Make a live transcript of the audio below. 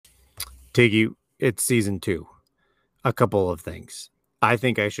Tiggy, it's season 2. A couple of things. I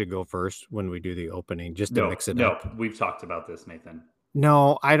think I should go first when we do the opening just to mix it up. No, we've talked about this, Nathan.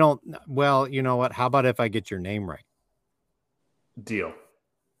 No, I don't. Well, you know what? How about if I get your name right? Deal.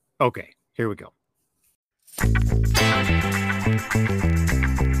 Okay, here we go.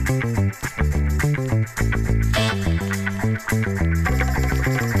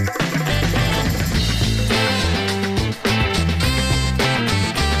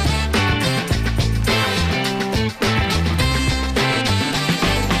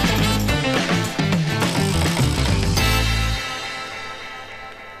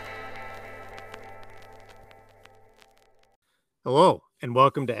 Hello, and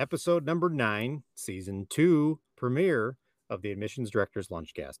welcome to episode number 9, season 2 premiere of the Admissions Director's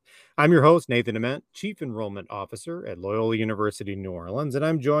Lunchcast. I'm your host, Nathan Ament, Chief Enrollment Officer at Loyola University, New Orleans, and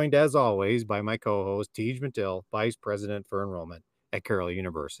I'm joined, as always, by my co-host, Tej Mattil, Vice President for Enrollment at Carroll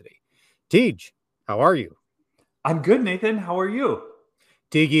University. Tej, how are you? I'm good, Nathan. How are you?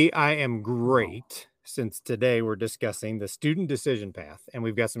 Tiggy, I am great. Since today we're discussing the student decision path, and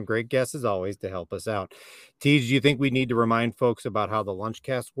we've got some great guests as always to help us out. Tej, do you think we need to remind folks about how the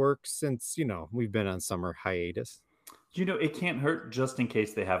Lunchcast works since, we've been on summer hiatus? It can't hurt just in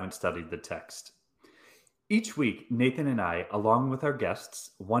case they haven't studied the text. Each week, Nathan and I, along with our guests,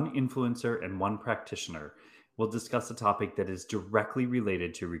 one influencer and one practitioner, will discuss a topic that is directly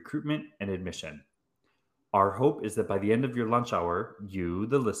related to recruitment and admission. Our hope is that by the end of your lunch hour, you,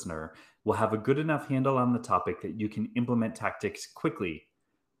 the listener, will have a good enough handle on the topic that you can implement tactics quickly,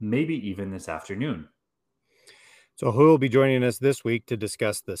 maybe even this afternoon. So who will be joining us this week to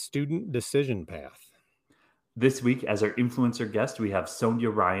discuss the student decision path? This week, as our influencer guest, we have Sonia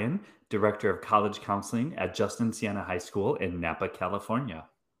Ryan, Director of College Counseling at Justin Siena High School in Napa, California.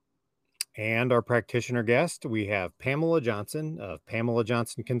 And our practitioner guest, we have Pamela Johnson of Pamela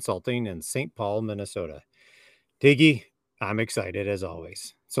Johnson Consulting in St. Paul, Minnesota. Tiggy, I'm excited as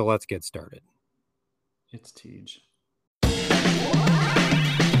always. So let's get started. It's Tej.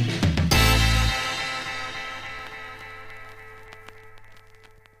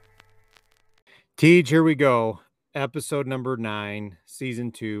 Tej, here we go. Episode number 9,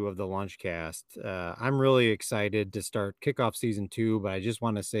 season 2 of the Lunchcast. I'm really excited to kick off season 2, but I just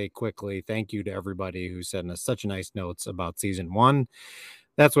want to say quickly, thank you to everybody who sent us such nice notes about season 1.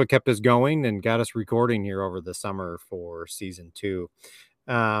 That's what kept us going and got us recording here over the summer for season 2.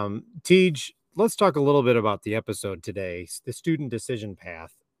 Tej, let's talk a little bit about the episode today, the student decision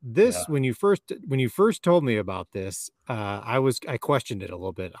path. When you first told me about this, I questioned it a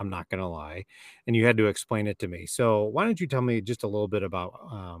little bit. I'm not going to lie. And you had to explain it to me. So why don't you tell me just a little bit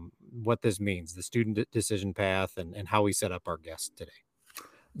about what this means, the student decision path and how we set up our guest today.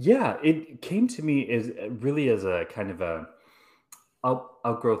 Yeah, it came to me as a kind of a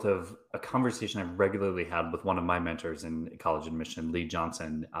outgrowth of a conversation I've regularly had with one of my mentors in college admission, Lee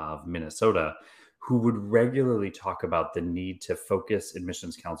Johnson of Minnesota, who would regularly talk about the need to focus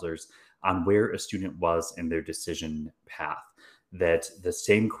admissions counselors on where a student was in their decision path. That the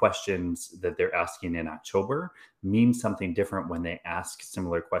same questions that they're asking in October mean something different when they ask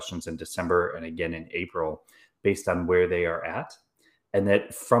similar questions in December and again in April based on where they are at. And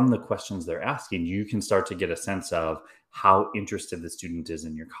that from the questions they're asking, you can start to get a sense of how interested the student is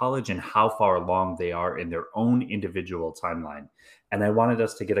in your college and how far along they are in their own individual timeline. And I wanted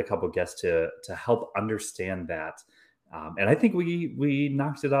us to get a couple guests to help understand that. And I think we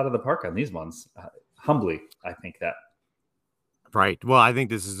knocked it out of the park on these ones. Humbly, I think that. Right. Well, I think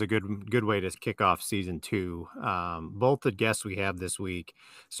this is a good way to kick off season 2. Both the guests we have this week,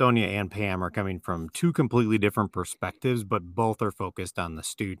 Sonia and Pam, are coming from 2 completely different perspectives, but both are focused on the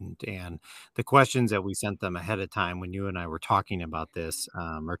student. And the questions that we sent them ahead of time when you and I were talking about this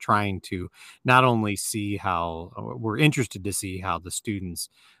are trying to not only see we're interested to see how the students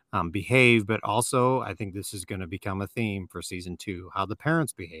behave, but also I think this is going to become a theme for season 2, how the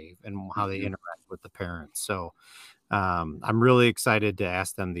parents behave and how they interact with the parents. So I'm really excited to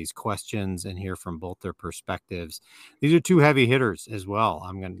ask them these questions and hear from both their perspectives. These are 2 heavy hitters as well.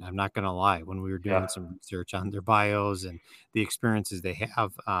 I'm not going to lie. When we were doing some research on their bios and the experiences they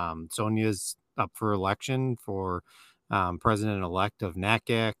have, Sonia's up for election for president-elect of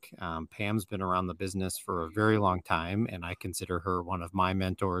NACAC. Pam's been around the business for a very long time, and I consider her one of my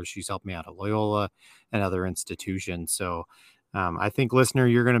mentors. She's helped me out at Loyola and other institutions. So I think, listener,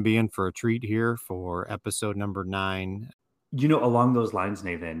 you're going to be in for a treat here for episode number 9. Along those lines,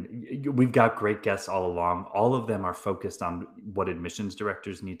 Nathan, we've got great guests all along. All of them are focused on what admissions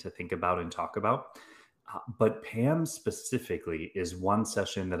directors need to think about and talk about. But Pam specifically is one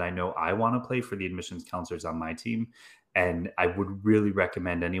session that I know I want to play for the admissions counselors on my team. And I would really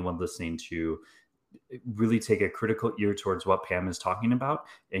recommend anyone listening to really take a critical ear towards what Pam is talking about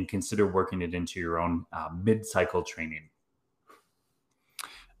and consider working it into your own mid-cycle training.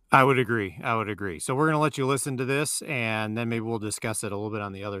 I would agree. I would agree. So we're going to let you listen to this, and then maybe we'll discuss it a little bit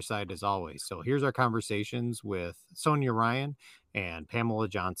on the other side as always. So here's our conversations with Sonia Ryan and Pamela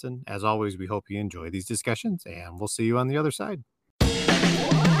Johnson. As always, we hope you enjoy these discussions, and we'll see you on the other side.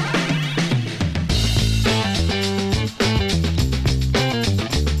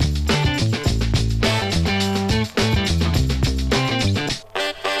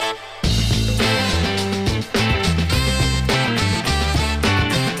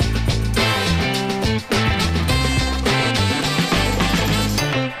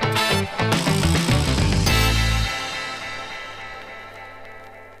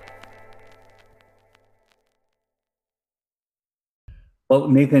 Well,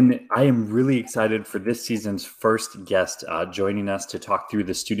 Nathan, I am really excited for this season's first guest joining us to talk through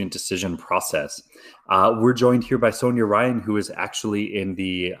the student decision process. We're joined here by Sonia Ryan, who is actually in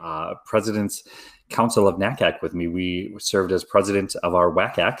the President's Council of NACAC with me. We served as president of our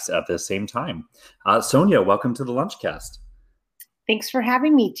WACACs at the same time. Sonia, welcome to the Lunchcast. Thanks for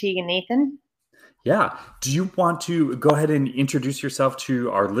having me, Teagan, Nathan. Yeah. Do you want to go ahead and introduce yourself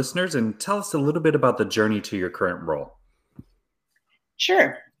to our listeners and tell us a little bit about the journey to your current role?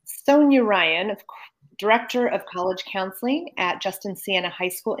 Sure. Sonia Ryan, Director of College Counseling at Justin Siena High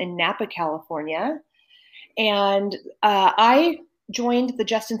School in Napa, California. And I joined the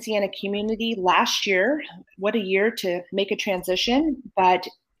Justin Siena community last year. What a year to make a transition, but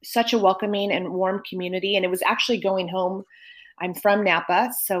such a welcoming and warm community. And it was actually going home. I'm from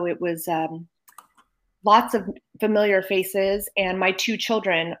Napa, so it was lots of familiar faces, and my two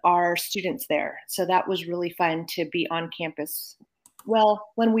children are students there. So that was really fun to be on campus, well,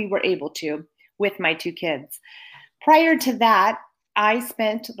 when we were able to, with my two kids. Prior to that, I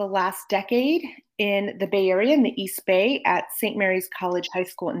spent the last decade in the Bay Area, in the East Bay, at St. Mary's College High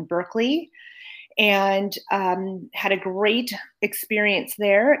School in Berkeley, and had a great experience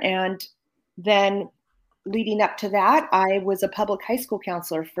there. And then leading up to that, I was a public high school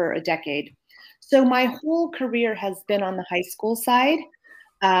counselor for a decade. So my whole career has been on the high school side.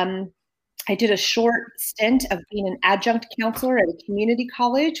 I did a short stint of being an adjunct counselor at a community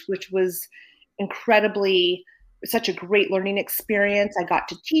college, which was such a great learning experience. I got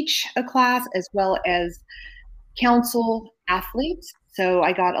to teach a class as well as counsel athletes. So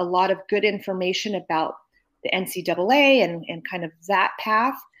I got a lot of good information about the NCAA and kind of that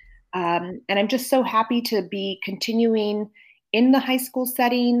path. And I'm just so happy to be continuing in the high school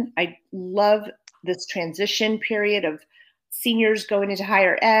setting. I love this transition period of seniors going into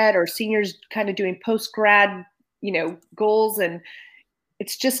higher ed or seniors kind of doing post-grad, goals. And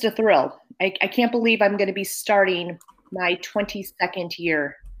it's just a thrill. I can't believe I'm going to be starting my 22nd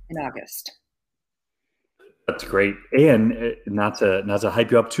year in August. That's great. And not to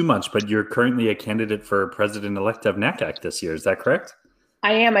hype you up too much, but you're currently a candidate for president-elect of NACAC this year. Is that correct?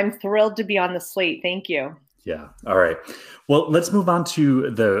 I am. I'm thrilled to be on the slate. Thank you. Yeah. All right. Well, let's move on to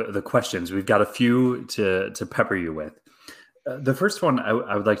the questions. We've got a few to pepper you with. The first one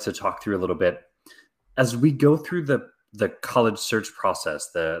I would like to talk through a little bit. As we go through the college search process,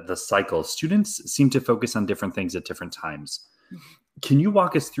 the cycle, students seem to focus on different things at different times. Can you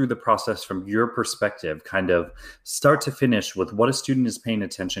walk us through the process from your perspective, kind of start to finish, with what a student is paying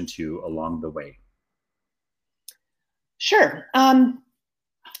attention to along the way? Sure.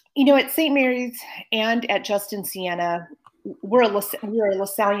 At St. Mary's and at Justin Siena, we're a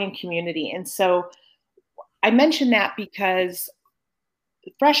LaSallian community. And so I mention that because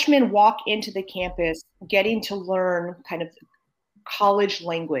freshmen walk into the campus getting to learn kind of college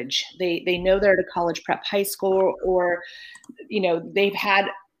language. They know they're at a college prep high school, or, they've had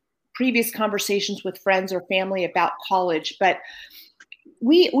previous conversations with friends or family about college. But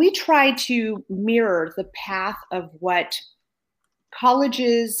we try to mirror the path of what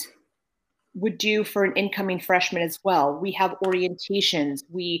colleges would do for an incoming freshman as well. We have orientations.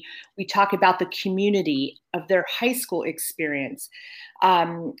 We talk about the community of their high school experience.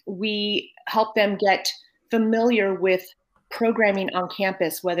 We help them get familiar with programming on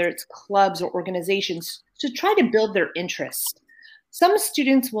campus, whether it's clubs or organizations, to try to build their interest. Some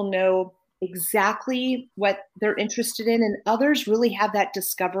students will know exactly what they're interested in, and others really have that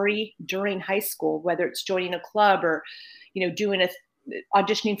discovery during high school, whether it's joining a club or, doing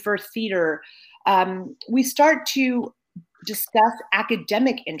auditioning for a theater. We start to discuss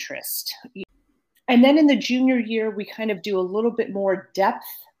academic interest. And then in the junior year, we kind of do a little bit more depth,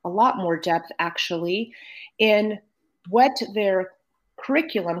 a lot more depth actually, in what their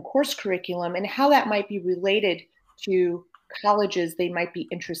course curriculum, and how that might be related to colleges they might be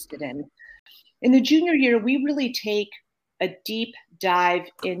interested in. In the junior year, we really take a deep dive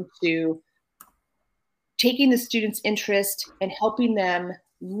into taking the students' interest and helping them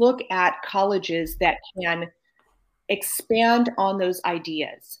look at colleges that can expand on those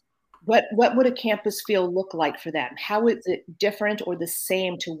ideas. What would a campus feel look like for them? How is it different or the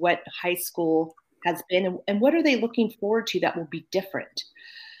same to what high school has been? And what are they looking forward to that will be different?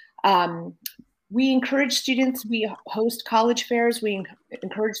 We encourage students, we host college fairs, we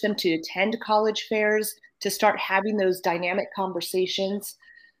encourage them to attend college fairs, to start having those dynamic conversations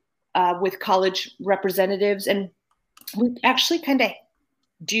with college representatives. And we actually kind of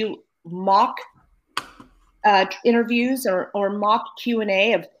do mock interviews or mock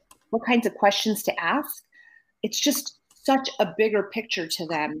Q&A of what kinds of questions to ask. It's just such a bigger picture to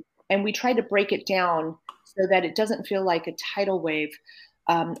them. And we try to break it down so that it doesn't feel like a tidal wave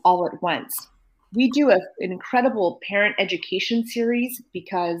all at once. We do an incredible parent education series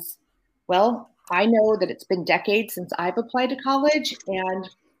because, well, I know that it's been decades since I've applied to college, and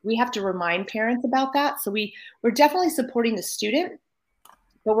we have to remind parents about that. So we're definitely supporting the student,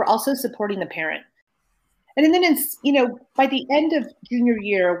 but we're also supporting the parent. And then, by the end of junior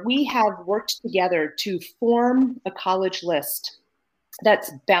year, we have worked together to form a college list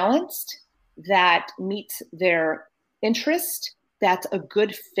that's balanced, that meets their interest, that's a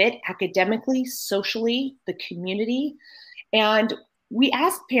good fit academically, socially, the community. And we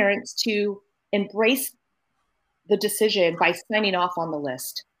ask parents to embrace the decision by signing off on the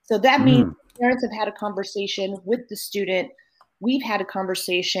list. So that means parents have had a conversation with the student. We've had a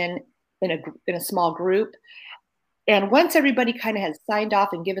conversation in a small group. And once everybody kind of has signed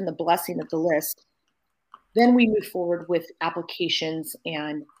off and given the blessing of the list, then we move forward with applications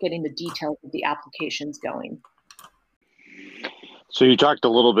and getting the details of the applications going. So you talked a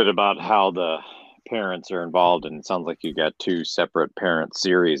little bit about how the parents are involved, and it sounds like you got 2 separate parent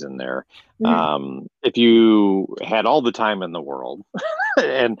series in there. Mm-hmm. If you had all the time in the world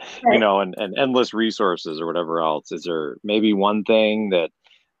and, right. and endless resources or whatever else, is there maybe one thing that,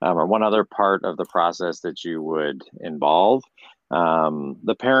 or one other part of the process that you would involve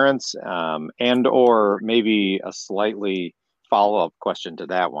the parents and, or maybe a slightly follow-up question to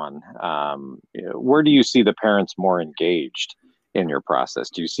that one? Where do you see the parents more engaged in your process?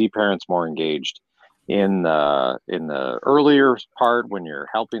 Do you see parents more engaged in the earlier part when you're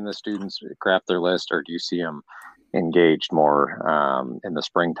helping the students craft their list, or do you see them engaged more in the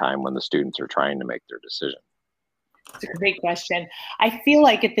springtime when the students are trying to make their decision? It's a great question. I feel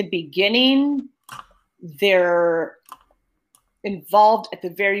like at the beginning, they're involved at the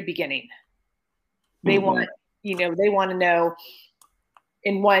very beginning. They want, they want to know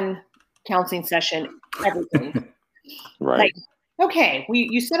in one counseling session, everything. Right. Like, okay,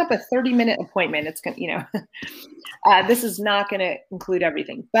 you set up a 30-minute appointment. It's going to, this is not going to include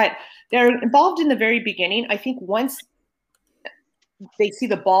everything, but they're involved in the very beginning. I think once they see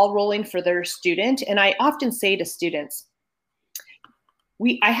the ball rolling for their student, and I often say to students,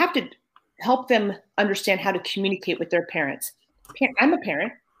 I have to help them understand how to communicate with their parents. I'm a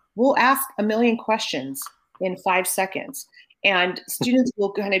parent. We'll ask a million questions in 5 seconds, and students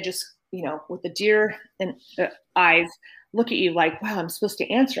will kind of just, with the deer in eyes, look at you like, wow, I'm supposed to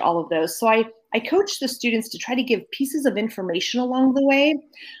answer all of those. So I coach the students to try to give pieces of information along the way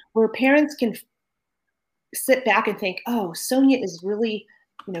where parents can sit back and think, oh, Sonia is really,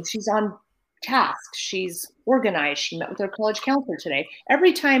 she's on task. She's organized. She met with her college counselor today.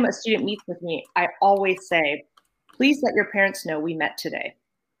 Every time a student meets with me, I always say, please let your parents know we met today.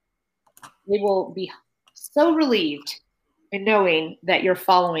 They will be so relieved in knowing that you're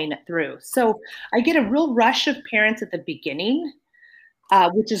following it through. So I get a real rush of parents at the beginning,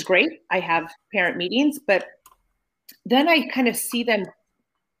 which is great. I have parent meetings, but then I kind of see them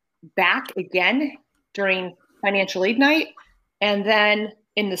back again during financial aid night, and then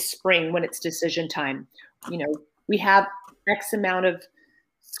in the spring when it's decision time. We have X amount of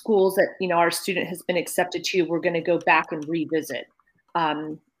schools that our student has been accepted to. We're going to go back and revisit,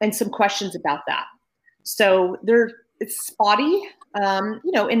 and some questions about that. So it's spotty,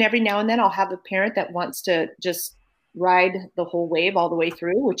 and every now and then I'll have a parent that wants to just ride the whole wave all the way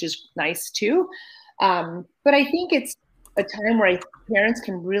through, which is nice too. But I think it's a time where parents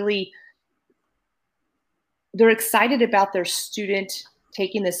can really, they're excited about their student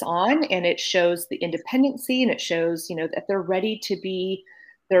taking this on, and it shows the independency, and it shows, that they're ready to be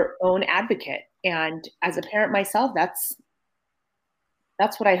their own advocate. And as a parent myself, that's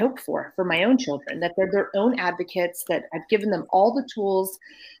what I hope for my own children, that they're their own advocates, that I've given them all the tools.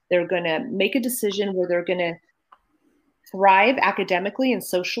 They're going to make a decision where they're going to thrive academically and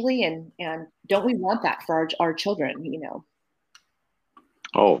socially, and don't we want that for our children, you know?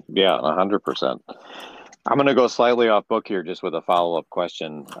 Oh, yeah, 100%. I'm going to go slightly off book here, just with a follow-up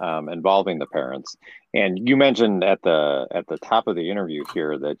question involving the parents. And you mentioned at the top of the interview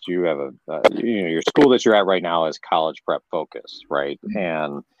here that you have your school that you're at right now is college prep focused, right?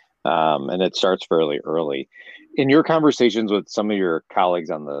 And it starts fairly early. In your conversations with some of your colleagues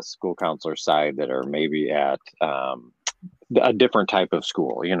on the school counselor side that are maybe at a different type of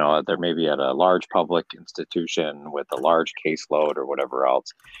school, you know, they're maybe at a large public institution with a large caseload or whatever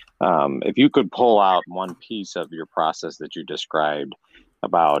else. If you could pull out one piece of your process that you described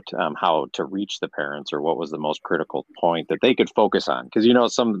about how to reach the parents, or what was the most critical point that they could focus on, because, you know,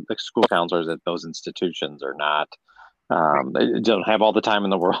 some of the school counselors at those institutions are not, they don't have all the time in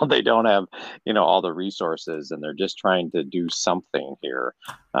the world. They don't have, you know, all the resources, and they're just trying to do something here.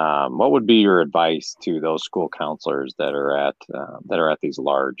 What would be your advice to those school counselors that are at these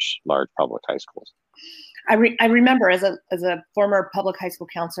large public high schools? I remember as a former public high school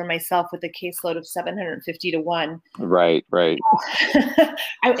counselor myself, with a caseload of 750 to 1. Right. And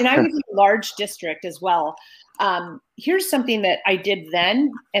I was in a large district as well. Here's something that I did then,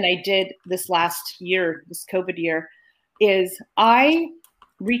 and I did this last year, this COVID year, is I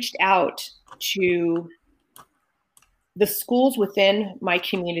reached out to the schools within my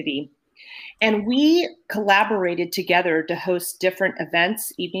community, and we collaborated together to host different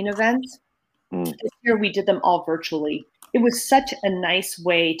events, evening events. This year we did them all virtually. It was such a nice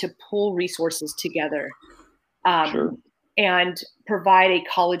way to pull resources together, Sure. and provide a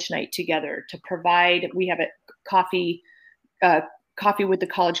college night together. We have a coffee with the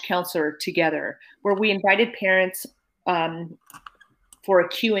college counselor together, where we invited parents for a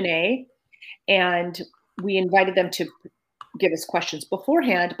Q&A, and we invited them to give us questions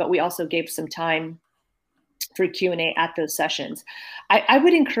beforehand, but we also gave some time for Q&A at those sessions. I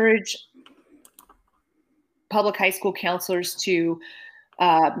would encourage public high school counselors to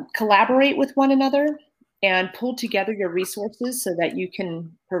collaborate with one another and pull together your resources so that you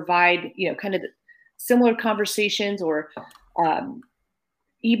can provide, you know, kind of similar conversations or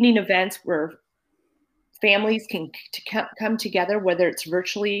evening events where families can come together, whether it's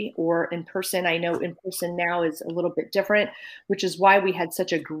virtually or in person. I know in person now is a little bit different, which is why we had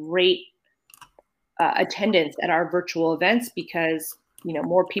such a great attendance at our virtual events, because, you know,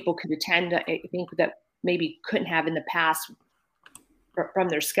 more people could attend. I think that maybe couldn't have in the past from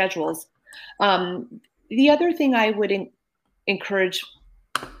their schedules. The other thing I would encourage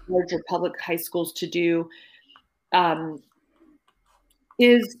larger public high schools to do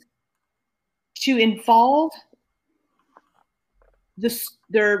is to involve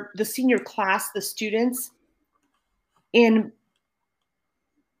the senior class, the students, in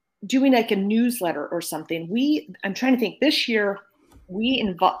doing like a newsletter or something. I'm trying to think, this year we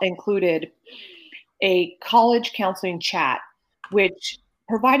included a college counseling chat, which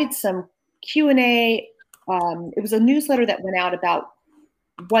provided some Q&A. It was a newsletter that went out about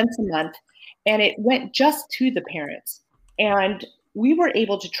once a month, and it went just to the parents. And we were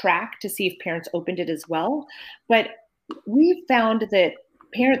able to track to see if parents opened it as well. But we found that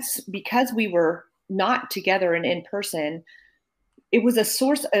parents, because we were not together and in person, it was a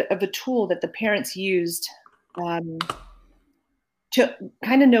source of a tool that the parents used to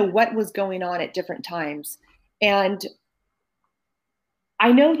kind of know what was going on at different times. And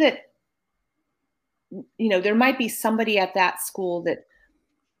I know that, you know, there might be somebody at that school that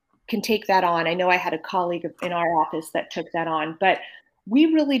can take that on. I know I had a colleague in our office that took that on, but we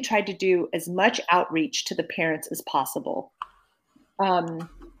really tried to do as much outreach to the parents as possible.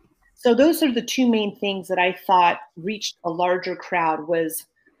 So those are the two main things that I thought reached a larger crowd, was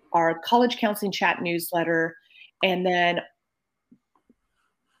our college counseling chat newsletter, and then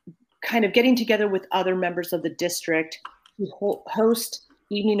kind of getting together with other members of the district to host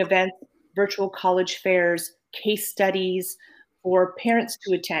evening events, virtual college fairs, case studies for parents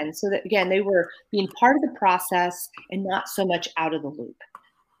to attend, so that, again, they were being part of the process and not so much out of the loop.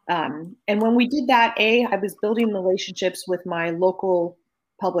 And when we did that, I was building relationships with my local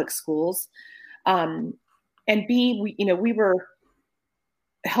public schools, and B, we were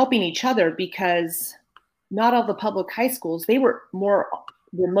helping each other, because not all the public high schools, they were more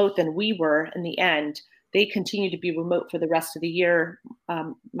remote than we were in the end. They continued to be remote for the rest of the year.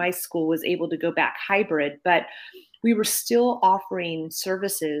 My school was able to go back hybrid, but we were still offering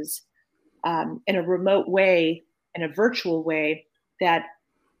services in a remote way, in a virtual way, that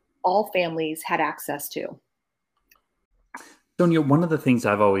all families had access to. Sonia, one of the things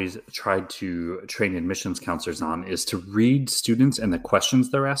I've always tried to train admissions counselors on is to read students and the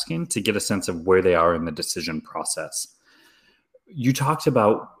questions they're asking to get a sense of where they are in the decision process. you talked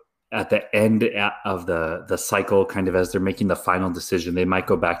about at the end of the cycle, kind of as they're making the final decision, they might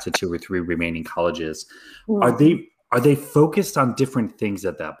go back to 2 or 3 remaining colleges. Mm-hmm. Are they focused on different things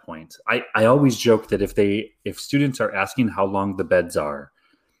at that point? I always joke that if students are asking how long the beds are,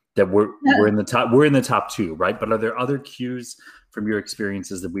 that we're in the top 2, right? But are there other cues from your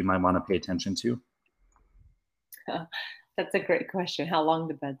experiences that we might want to pay attention to? That's a great question. How long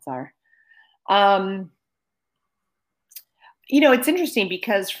the beds are. It's interesting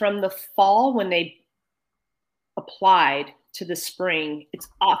because from the fall when they applied to the spring,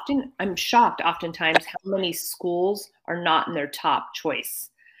 I'm shocked oftentimes how many schools are not in their top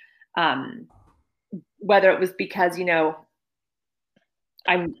choice. Whether it was because,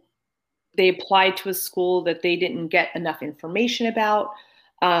 they applied to a school that they didn't get enough information about,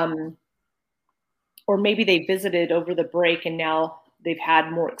 or maybe they visited over the break and now they've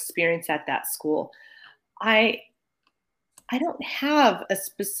had more experience at that school. I don't have a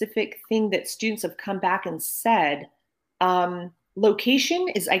specific thing that students have come back and said. Location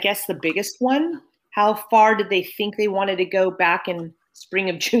is, I guess, the biggest one. How far did they think they wanted to go back in spring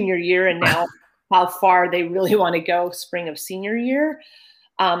of junior year, and now how far they really want to go spring of senior year?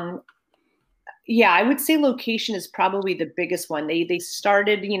 Yeah, I would say location is probably the biggest one. They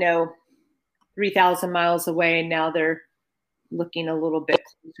started, 3,000 miles away, and now they're looking a little bit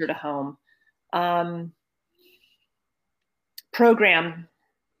closer to home. Program,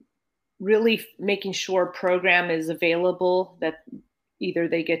 really making sure program is available, that either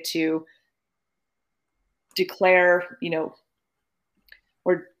they get to declare,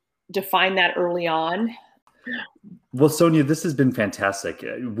 or define that early on. Well, Sonia, this has been fantastic.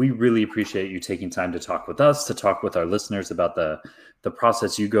 We really appreciate you taking time to talk with us, to talk with our listeners about the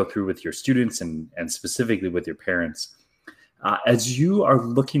process you go through with your students and specifically with your parents. As you are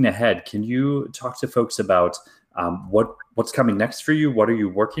looking ahead, can you talk to folks about what's coming next for you? What are you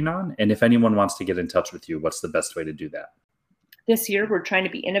working on? And if anyone wants to get in touch with you, what's the best way to do that? This year, we're trying to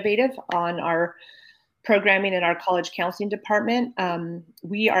be innovative on our programming in our college counseling department.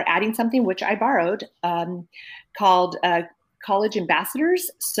 We are adding something which I borrowed called College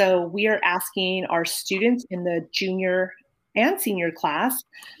Ambassadors. So we are asking our students in the junior and senior class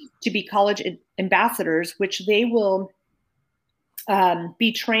to be college ambassadors, which they will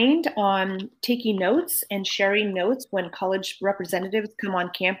be trained on taking notes and sharing notes when college representatives come on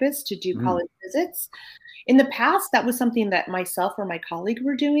campus to do college visits. In the past, that was something that myself or my colleague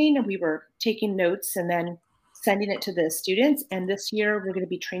were doing, and we were taking notes and then sending it to the students. And this year, we're going to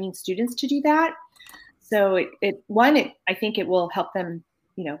be training students to do that. So I think it will help them,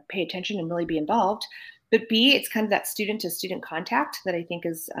 pay attention and really be involved. But B, it's kind of that student-to-student contact that I think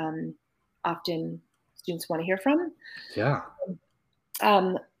is often students want to hear from. Yeah.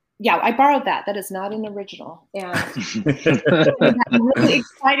 Yeah, I borrowed that. That is not an original. And I'm really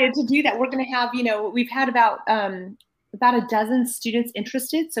excited to do that. We're going to have, we've had about a dozen students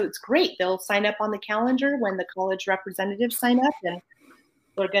interested. So it's great. They'll sign up on the calendar when the college representatives sign up, and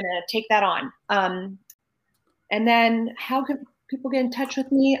we're going to take that on. And then how can people get in touch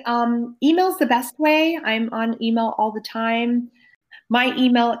with me? Email's the best way. I'm on email all the time. My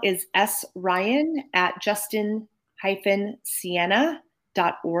email is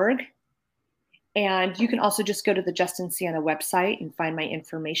sryan@justin-siena.org. And you can also just go to the Justin Siena website and find my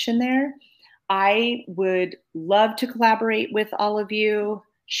information there. I would love to collaborate with all of you,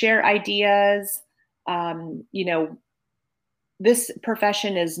 share ideas. This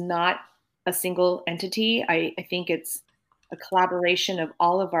profession is not a single entity. I think it's a collaboration of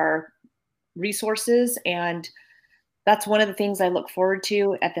all of our resources. And that's one of the things I look forward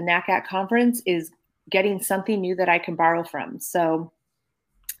to at the NACAC conference, is getting something new that I can borrow from. So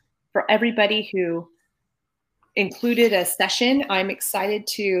for everybody who included a session, I'm excited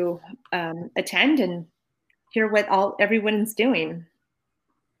to attend and hear what everyone's doing.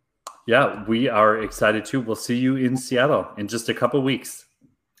 Yeah, we are excited too. We'll see you in Seattle in just a couple weeks.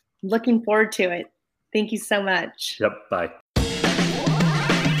 Looking forward to it. Thank you so much. Yep, bye.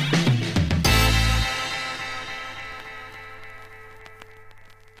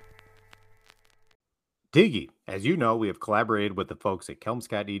 Tiggy, as you know, we have collaborated with the folks at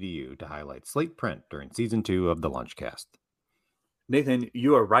Kelmscott EDU to highlight Slate Print during season 2 of the Lunchcast. Nathan,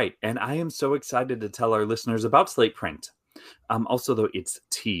 you are right. And I am so excited to tell our listeners about Slate Print. Also, though, it's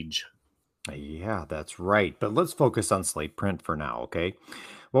Teej. Yeah, that's right. But let's focus on Slate Print for now, okay?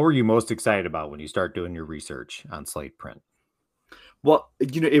 What were you most excited about when you start doing your research on Slate Print? Well,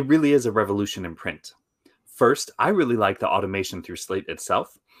 it really is a revolution in print. First, I really like the automation through Slate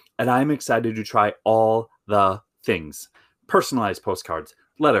itself, and I'm excited to try all the things. Personalized postcards,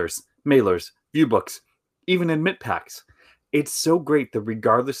 letters, mailers, view books, even admit packs. It's so great that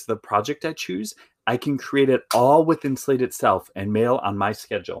regardless of the project I choose, I can create it all within Slate itself and mail on my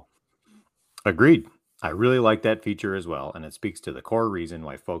schedule. Agreed. I really like that feature as well, and it speaks to the core reason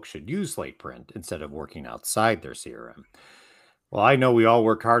why folks should use Slate Print instead of working outside their CRM. Well, I know we all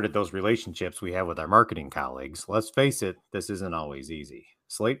work hard at those relationships we have with our marketing colleagues. Let's face it, this isn't always easy.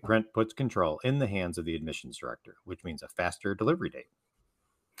 Slate Print puts control in the hands of the admissions director, which means a faster delivery date.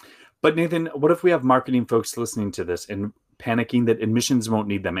 But Nathan, what if we have marketing folks listening to this and panicking that admissions won't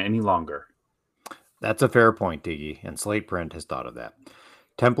need them any longer? That's a fair point, Tiggy, and Slate Print has thought of that.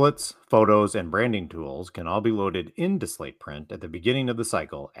 Templates, photos, and branding tools can all be loaded into Slate Print at the beginning of the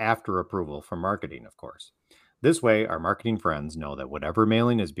cycle after approval from marketing, of course. This way, our marketing friends know that whatever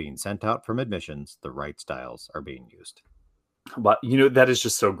mailing is being sent out from admissions, the right styles are being used. But that is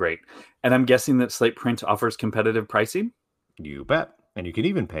just so great. And I'm guessing that Slate Print offers competitive pricing? You bet. And you can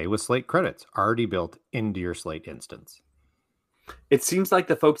even pay with Slate credits already built into your Slate instance. It seems like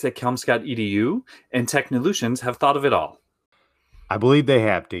the folks at Kelmscott.edu and Technolutions have thought of it all. I believe they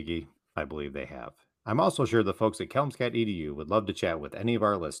have, Tiggy. I believe they have. I'm also sure the folks at Kelmscott.edu would love to chat with any of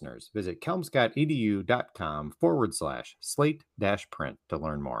our listeners. Visit kelmscott.edu.com/slate-print to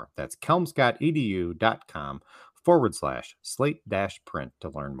learn more. That's kelmscott.edu.com/slate-print to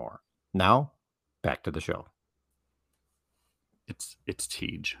learn more. Now, back to the show. It's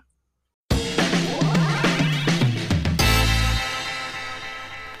Tej.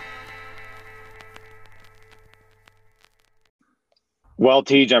 Well,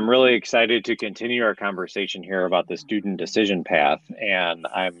 Tej, I'm really excited to continue our conversation here about the student decision path. And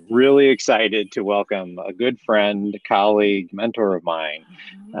I'm really excited to welcome a good friend, colleague, mentor of mine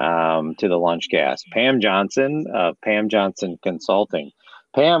to the Lunchcast, Pam Johnson of Pam Johnson Consulting.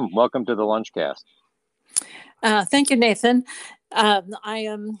 Pam, welcome to the Lunchcast. Thank you, Nathan. I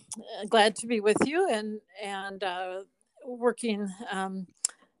am glad to be with you and working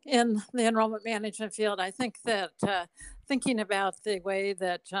in the enrollment management field. I think that thinking about the way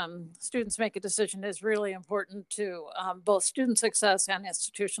that students make a decision is really important to both student success and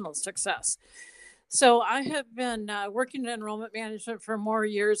institutional success. So I have been working in enrollment management for more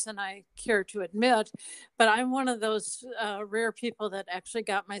years than I care to admit, but I'm one of those rare people that actually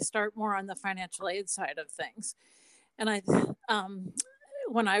got my start more on the financial aid side of things. And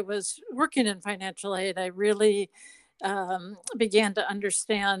when I was working in financial aid, I really began to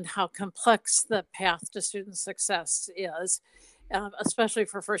understand how complex the path to student success is, especially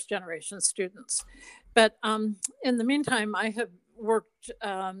for first generation students. But in the meantime, I have worked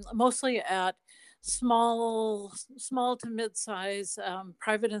mostly at small to mid-size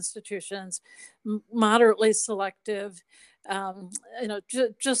private institutions, moderately selective,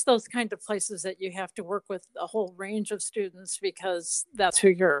 just those kind of places that you have to work with a whole range of students because that's who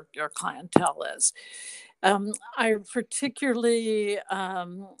your clientele is. I particularly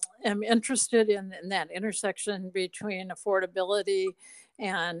am interested in that intersection between affordability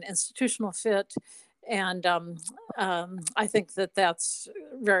and institutional fit. And I think that that's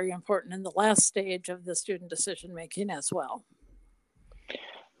very important in the last stage of the student decision making as well.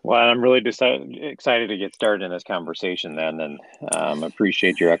 Well, I'm really excited to get started in this conversation then, and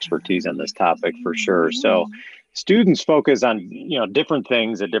appreciate your expertise on this topic for sure. So students focus on different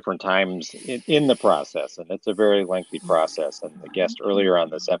things at different times in the process, and it's a very lengthy process. And the guest earlier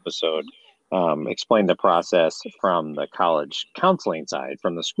on this episode explained the process from the college counseling side,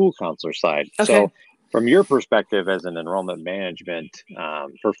 from the school counselor side. Okay. So from your perspective as an enrollment management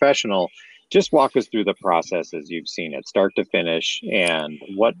professional, just walk us through the process as you've seen it, start to finish, and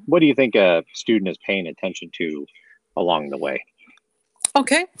what do you think a student is paying attention to along the way?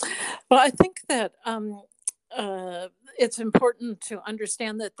 Okay, well, I think that it's important to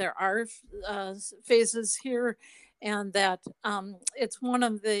understand that there are phases here, and that it's one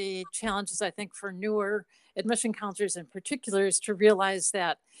of the challenges, I think, for newer admission counselors in particular is to realize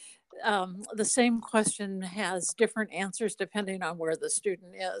that the same question has different answers depending on where the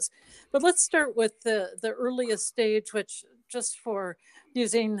student is. But let's start with the earliest stage, which, just for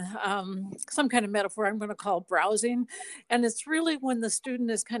using some kind of metaphor, I'm going to call browsing. And it's really when the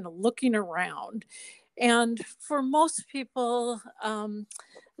student is kind of looking around. And for most people,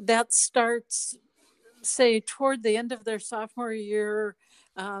 that starts, say, toward the end of their sophomore year,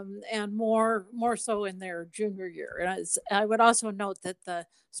 and more so in their junior year. And I would also note that the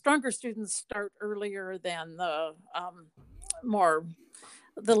stronger students start earlier than the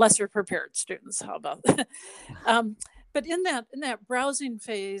lesser prepared students. How about that? But in that browsing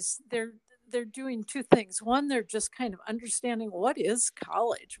phase, they're doing two things. One, they're just kind of understanding what is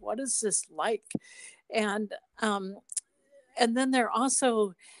college, what is this like, and then they're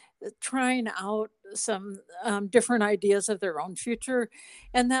also trying out different ideas of their own future.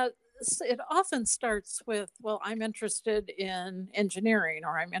 And that it often starts with, well, I'm interested in engineering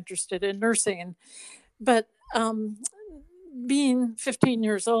or I'm interested in nursing. But being 15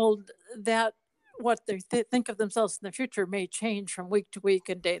 years old, that what they think of themselves in the future may change from week to week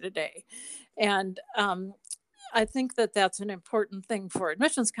and day to day. And I think that that's an important thing for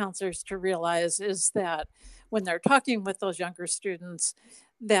admissions counselors to realize, is that when they're talking with those younger students,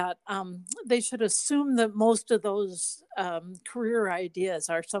 that they should assume that most of those career ideas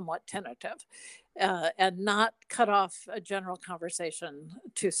are somewhat tentative, and not cut off a general conversation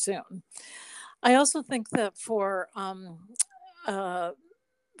too soon. I also think that for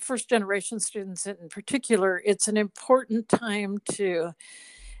first generation students in particular, it's an important time to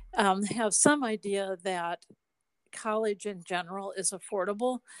have some idea that college in general is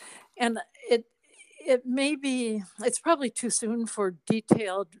affordable. And it's probably too soon for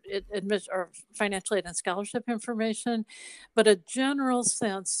detailed admission or financial aid and scholarship information, but a general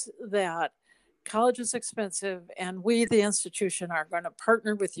sense that college is expensive and we, the institution, are going to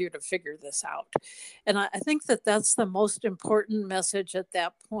partner with you to figure this out. And I think that that's the most important message at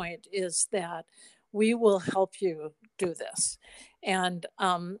that point, is that we will help you do this. And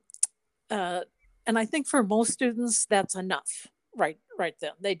I think for most students, that's enough right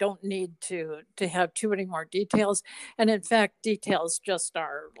then. They don't need to have too many more details. And in fact, details just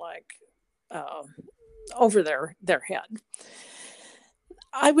are like over their head.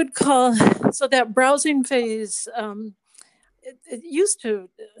 I would call, so that browsing phase, it used to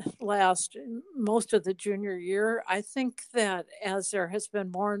last most of the junior year. I think that as there has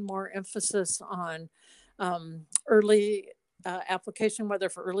been more and more emphasis on early application, whether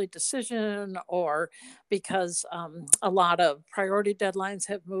for early decision or because a lot of priority deadlines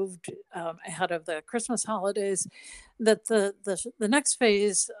have moved ahead of the Christmas holidays, that the next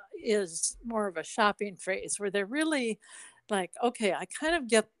phase is more of a shopping phase, where they're really like, okay, I kind of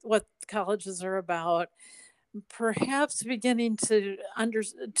get what colleges are about, perhaps beginning to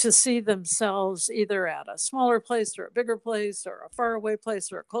see themselves either at a smaller place or a bigger place or a faraway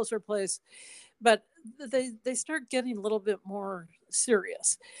place or a closer place. But they start getting a little bit more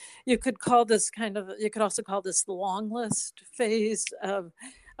serious. You could also call this the long list phase of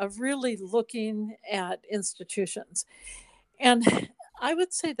really looking at institutions. And I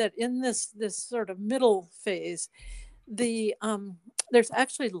would say that in this sort of middle phase, there's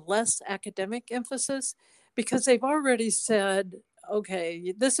actually less academic emphasis, because they've already said,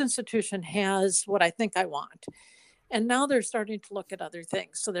 okay, this institution has what I think I want. And now they're starting to look at other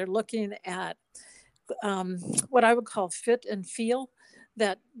things. So they're looking at what I would call fit and feel.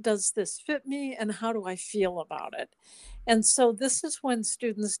 That, does this fit me and how do I feel about it? And so this is when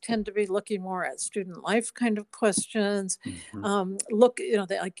students tend to be looking more at student life kind of questions. Look,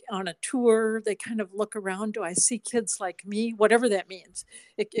 they, like on a tour, they kind of look around. Do I see kids like me? Whatever that means.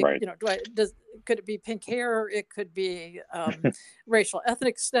 Right. Could it be pink hair? It could be racial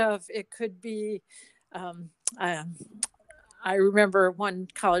ethnic stuff. It could be, I remember one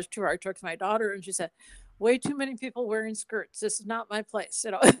college tour I took to my daughter, and she said, way too many people wearing skirts. This is not my place.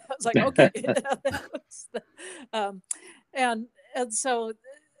 I was like, okay. And so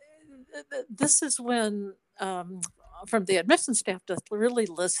this is when, from the admissions staff, just really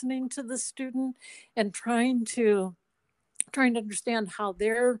listening to the student and trying to understand how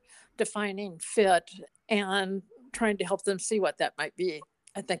they're defining fit and trying to help them see what that might be,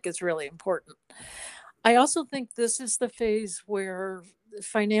 I think is really important. I also think this is the phase where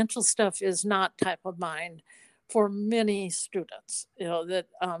financial stuff is not top of mind for many students. That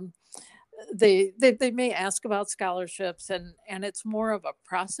they may ask about scholarships, and it's more of a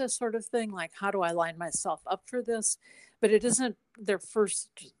process sort of thing, like, how do I line myself up for this? But it isn't their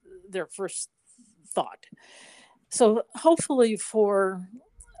first thought. So hopefully for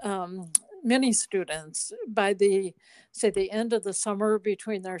many students, by the end of the summer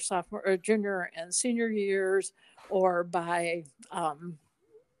between their sophomore or junior and senior years, or by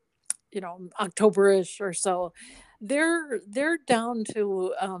October-ish or so, they're down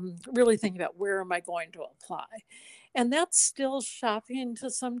to really thinking about, where am I going to apply? And that's still shopping to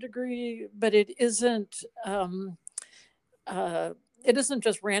some degree, but it isn't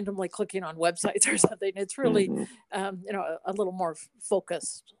just randomly clicking on websites or something. It's really a little more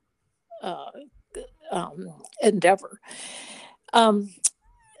focused endeavor. And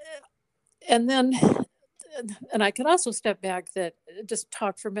then, and I can also step back, that just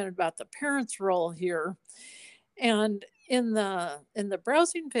talk for a minute about the parents' role here. And in the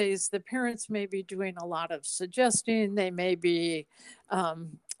browsing phase, the parents may be doing a lot of suggesting. They may be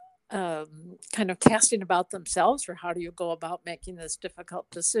kind of casting about themselves, or how do you go about making this difficult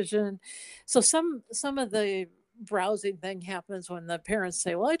decision? So some of the browsing thing happens when the parents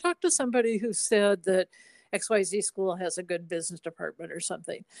say, well, I talked to somebody who said that XYZ school has a good business department or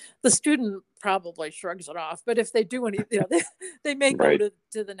something. The student probably shrugs it off, but if they do any, they may go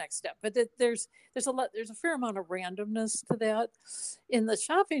to the next step. But there's a fair amount of randomness to that. In the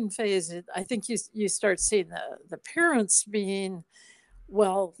shopping phase, I think you start seeing the parents being,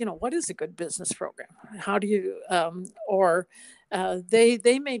 well, what is a good business program? How do you,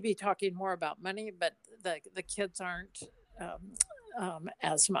 they may be talking more about money, but the kids aren't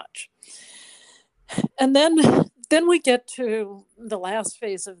as much. And then we get to the last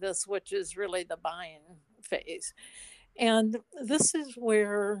phase of this, which is really the buying phase. And this is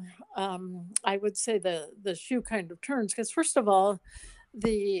where I would say the shoe kind of turns, because first of all,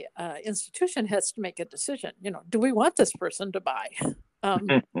 the institution has to make a decision. Do we want this person to buy?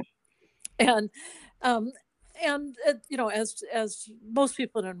 And as most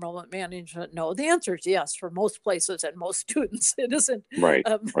people in enrollment management know, the answer is yes for most places and most students. It isn't right.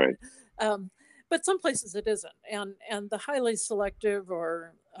 But some places it isn't, and the highly selective,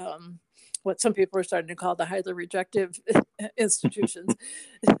 or what some people are starting to call the highly rejective institutions,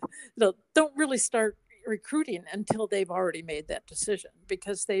 don't really start recruiting until they've already made that decision,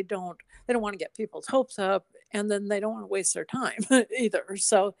 because they don't want to get people's hopes up, and then they don't want to waste their time either.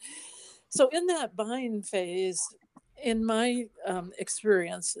 So in that buying phase, in my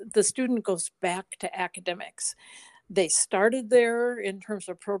experience, the student goes back to academics. They started there in terms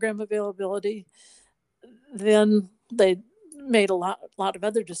of program availability. Then they made a lot of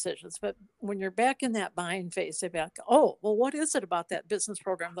other decisions. But when you're back in that buying phase, they're back, oh, well, what is it about that business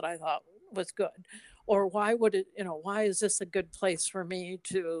program that I thought was good? Or why is this a good place for me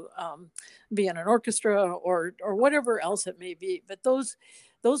to be in an orchestra, or whatever else it may be? But those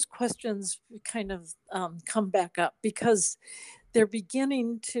questions kind of come back up, because they're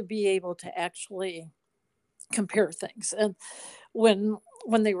beginning to be able to actually compare things. And when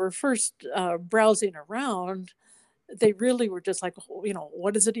they were first browsing around, they really were just like,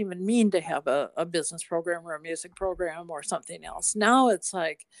 what does it even mean to have a business program or a music program or something else? Now it's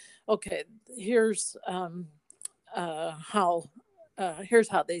like, okay, here's how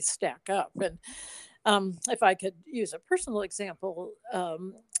they stack up. And if I could use a personal example,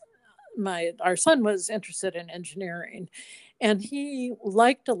 our son was interested in engineering, and he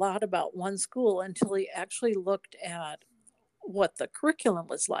liked a lot about one school until he actually looked at what the curriculum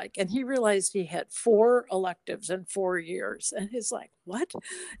was like. And he realized he had 4 electives in 4 years. And he's like, what?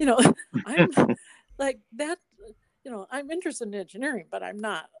 I'm like that, I'm interested in engineering, but I'm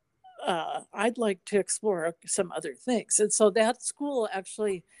not, I'd like to explore some other things. And so that school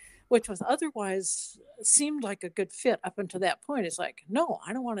actually, which was otherwise seemed like a good fit up until that point, is like, no,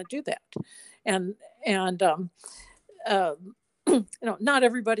 I don't want to do that. And not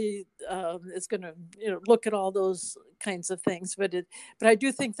everybody is going to look at all those kinds of things, but I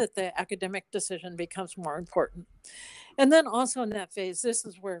do think that the academic decision becomes more important. And then also in that phase, this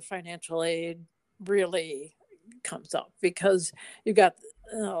is where financial aid really comes up, because you got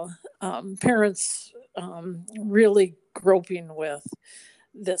parents really groping with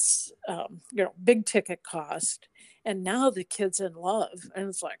this big ticket cost, and now the kid's in love, and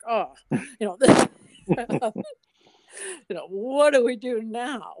it's like, oh, what do we do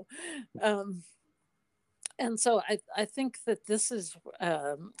now? And so I think that this is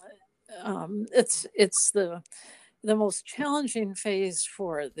it's the most challenging phase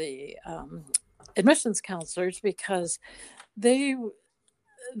for the admissions counselors, because they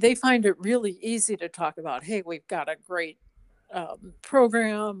find it really easy to talk about, hey, we've got a great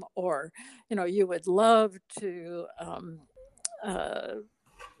program, or you would love to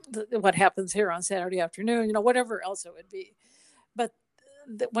what happens here on Saturday afternoon, whatever else it would be. But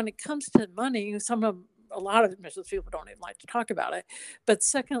when it comes to money, a lot of admissions people don't even like to talk about it. But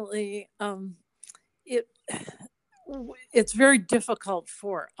secondly, it's very difficult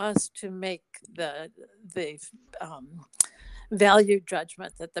for us to make the value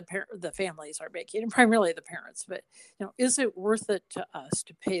judgment that the families are making, and primarily the parents. But is it worth it to us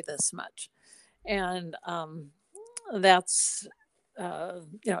to pay this much? And that's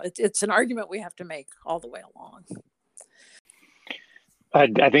it's an argument we have to make all the way along.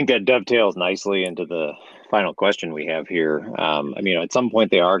 I think that dovetails nicely into the final question we have here. At some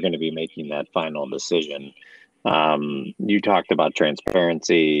point they are going to be making that final decision. You talked about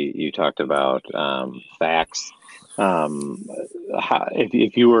transparency. You talked about facts.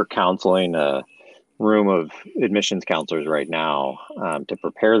 If you were counseling a room of admissions counselors right now to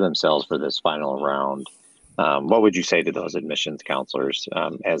prepare themselves for this final round, What would you say to those admissions counselors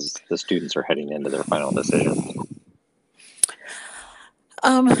as the students are heading into their final decisions?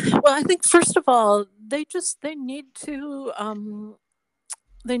 Well, I think first of all, they need to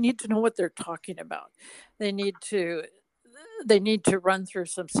know what they're talking about. They need to run through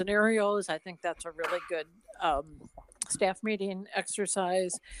some scenarios. I think that's a really good staff meeting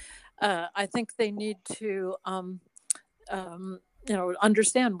exercise. I think they need to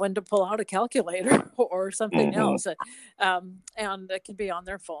understand when to pull out a calculator or something else, and it can be on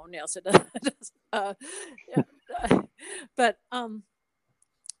their phone. Yes, it does. But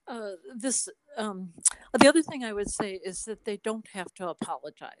the other thing I would say is that they don't have to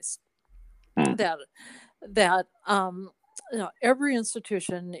apologize. That every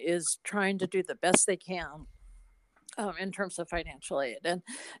institution is trying to do the best they can in terms of financial aid, and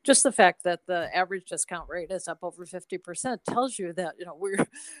just the fact that the average discount rate is up over 50% tells you that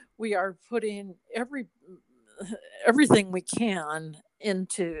we are putting everything we can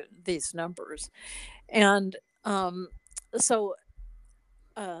into these numbers, and so.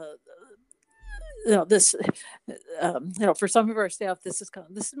 This, for some of our staff, this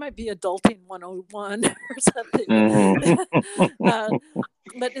might be adulting 101 or something.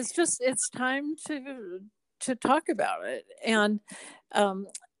 But it's time to talk about it, and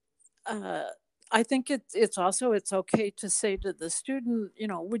I think it's also okay to say to the student,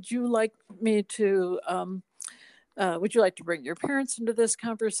 would you like me to would you like to bring your parents into this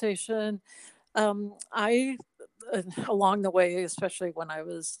conversation? Along the way, especially when I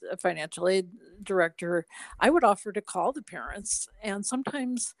was a financial aid director, I would offer to call the parents, and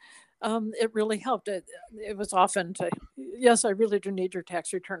sometimes it really helped. It was often yes, I really do need your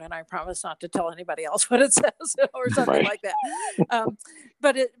tax return, and I promise not to tell anybody else what it says, or something like that.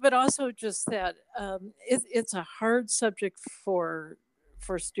 But also just that it's a hard subject for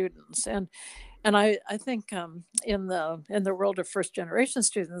students, and I think in the world of first generation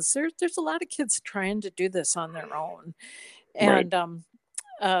students, there's a lot of kids trying to do this on their own, and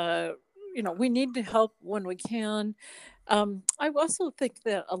we need to help when we can. I also think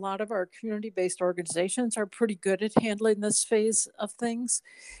that a lot of our community-based organizations are pretty good at handling this phase of things.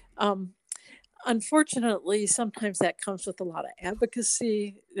 Unfortunately, sometimes that comes with a lot of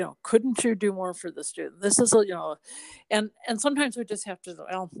advocacy. Couldn't you do more for the student? This is and sometimes we just have to.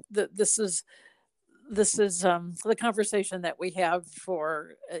 This is the conversation that we have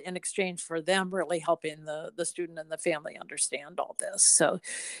in exchange for them really helping the student and the family understand all this. So,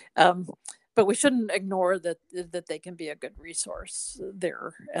 but we shouldn't ignore that they can be a good resource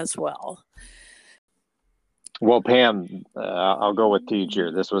there as well. Well, Pam, I'll go with Tej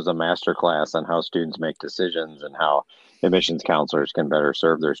here. This was a masterclass on how students make decisions and how admissions counselors can better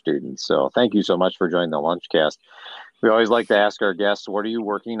serve their students. So thank you so much for joining the Lunchcast. We always like to ask our guests, what are you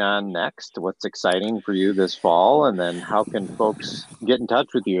working on next? What's exciting for you this fall? And then how can folks get in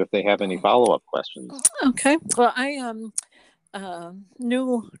touch with you if they have any follow-up questions? Okay. Well,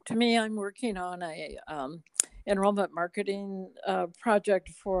 new to me, I'm working on a enrollment marketing project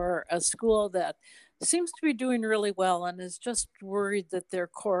for a school that seems to be doing really well and is just worried that their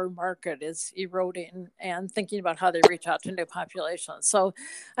core market is eroding and thinking about how they reach out to new populations. So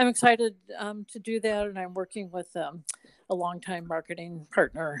I'm excited to do that, and I'm working with a longtime marketing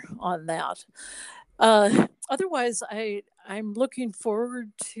partner on that. Otherwise, I'm looking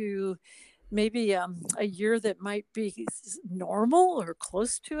forward to maybe a year that might be normal or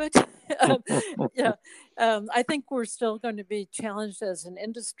close to it. I think we're still going to be challenged as an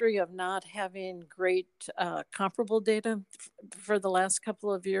industry of not having great comparable data for the last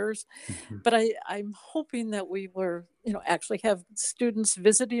couple of years. But I'm hoping that we were, actually have students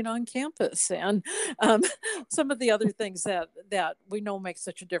visiting on campus and some of the other things that we know make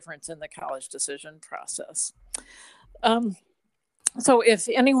such a difference in the college decision process. So if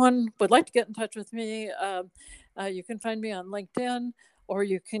anyone would like to get in touch with me, you can find me on LinkedIn, or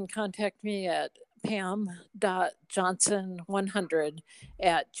you can contact me at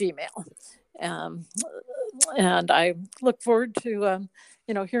pam.johnson100@gmail. And I look forward to,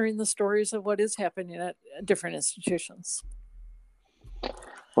 hearing the stories of what is happening at different institutions.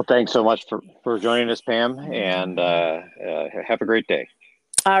 Well, thanks so much for joining us, Pam, and have a great day.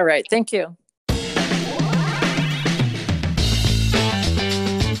 All right. Thank you.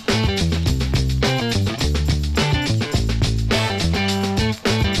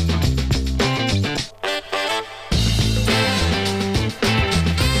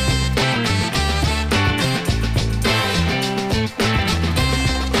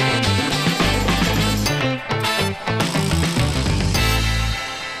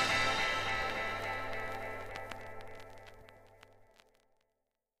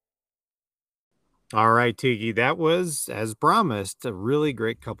 All right, Tiki, that was, as promised, a really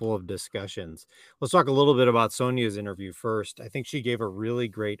great couple of discussions. Let's talk a little bit about Sonia's interview first. I think she gave a really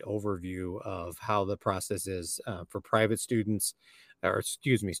great overview of how the process is for private students, or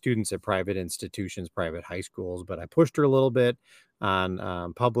excuse me, students at private institutions, private high schools. But I pushed her a little bit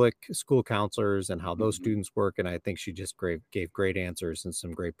on public school counselors and how those students work. And I think she just gave great answers and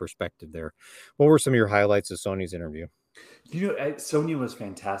some great perspective there. What were some of your highlights of Sonia's interview? Sonia was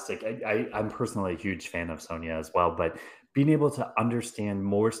fantastic. I'm personally a huge fan of Sonia as well, but being able to understand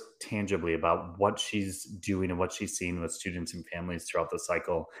more tangibly about what she's doing and what she's seeing with students and families throughout the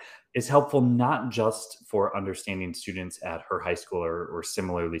cycle is helpful, not just for understanding students at her high school or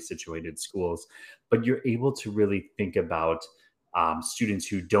similarly situated schools, but you're able to really think about students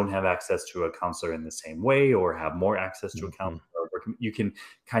who don't have access to a counselor in the same way or have more access to a counselor. You can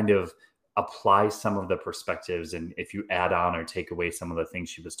kind of apply some of the perspectives, and if you add on or take away some of the things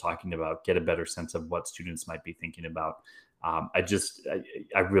she was talking about, get a better sense of what students might be thinking about.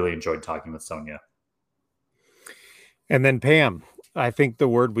 I really enjoyed talking with Sonia. And then Pam, I think the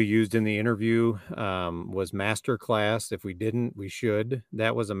word we used in the interview was masterclass. If we didn't, we should.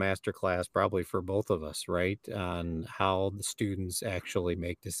 That was a masterclass probably for both of us, right? On how the students actually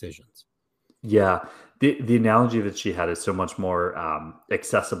make decisions. Yeah, the analogy that she had is so much more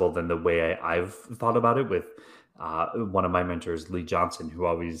accessible than the way I've thought about it with one of my mentors, Lee Johnson, who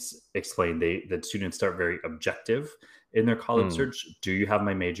always explained that students start very objective in their college search. Do you have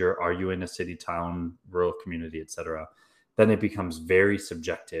my major? Are you in a city, town, rural community, etc.? Then it becomes very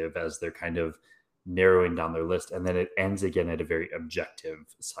subjective as they're kind of narrowing down their list. And then it ends again at a very objective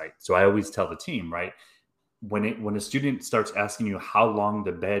site. So I always tell the team, right? When a student starts asking you how long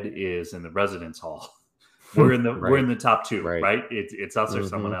the bed is in the residence hall, we're in the Right. we're in the top two, Right. right? It's us or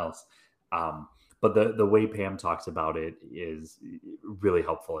someone else. But the way Pam talks about it is really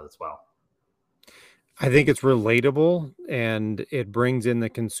helpful as well. I think it's relatable and it brings in the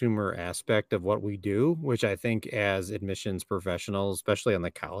consumer aspect of what we do, which I think as admissions professionals, especially on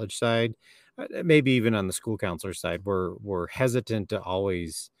the college side, maybe even on the school counselor side, we're hesitant to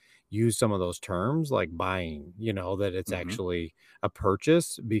always use some of those terms like buying, that it's actually a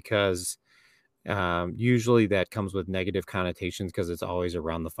purchase because usually that comes with negative connotations because it's always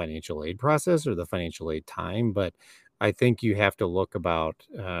around the financial aid process or the financial aid time. But I think you have to look about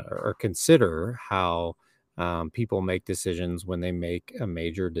or consider how people make decisions when they make a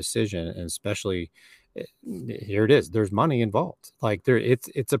major decision, and especially here it is. There's money involved. Like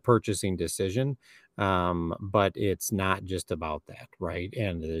it's a purchasing decision, but it's not just about that, right?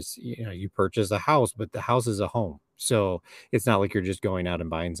 And there's you purchase a house, but the house is a home, so it's not like you're just going out and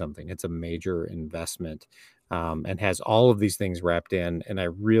buying something. It's a major investment, and has all of these things wrapped in. And I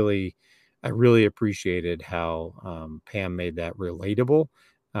really appreciated how Pam made that relatable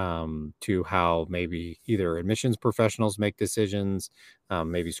to how maybe either admissions professionals make decisions,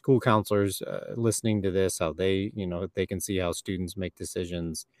 maybe school counselors listening to this, how they can see how students make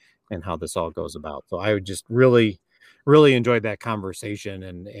decisions and how this all goes about. So I would just really enjoyed that conversation,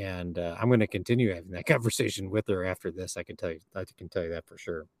 and I'm going to continue having that conversation with her after this. I can tell you that for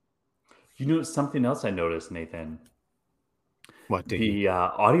sure. Something else I noticed, Nathan. What? The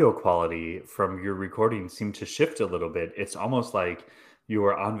audio quality from your recording seemed to shift a little bit. It's almost like you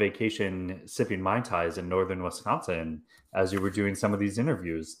were on vacation sipping Mai Tais in northern Wisconsin as you were doing some of these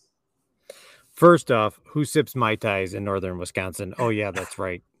interviews. First off, who sips Mai Tais in northern Wisconsin? Oh yeah, that's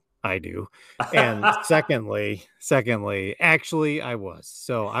right. I do. And secondly, actually I was.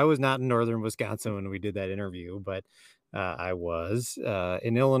 So I was not in northern Wisconsin when we did that interview, but I was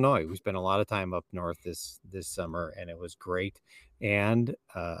in Illinois. We spent a lot of time up north this summer, and it was great. And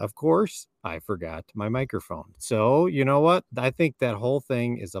of course, I forgot my microphone. So you know what? I think that whole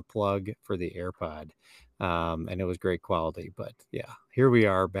thing is a plug for the AirPod, and it was great quality. But yeah, here we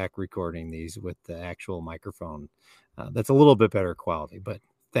are back recording these with the actual microphone. That's a little bit better quality, but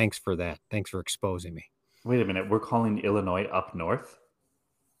thanks for that. Thanks for exposing me. Wait a minute. We're calling Illinois up north?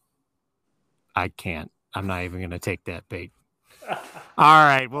 I can't. I'm not even going to take that bait. All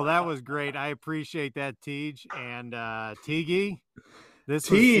right. Well, that was great. I appreciate that, Tej. And Tigi, this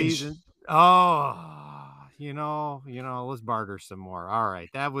was season. Oh, let's barter some more. All right.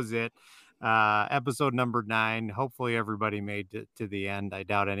 That was it. Episode number 9. Hopefully everybody made it to the end. I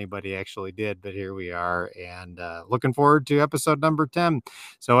doubt anybody actually did, but here we are. And looking forward to episode number 10.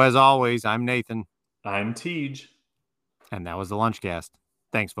 So as always, I'm Nathan. I'm Tej. And that was the Lunchcast.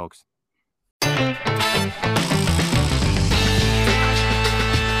 Thanks, folks.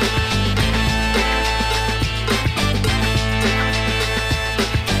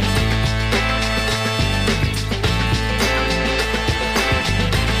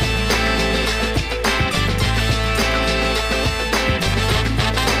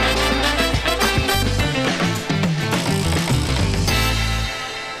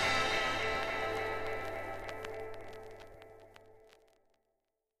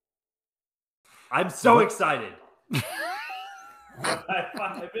 I'm so excited.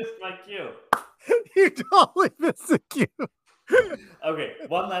 I missed my cue. You totally missed the cue. Okay,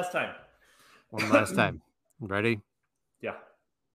 one last time. One last time. Ready? Yeah.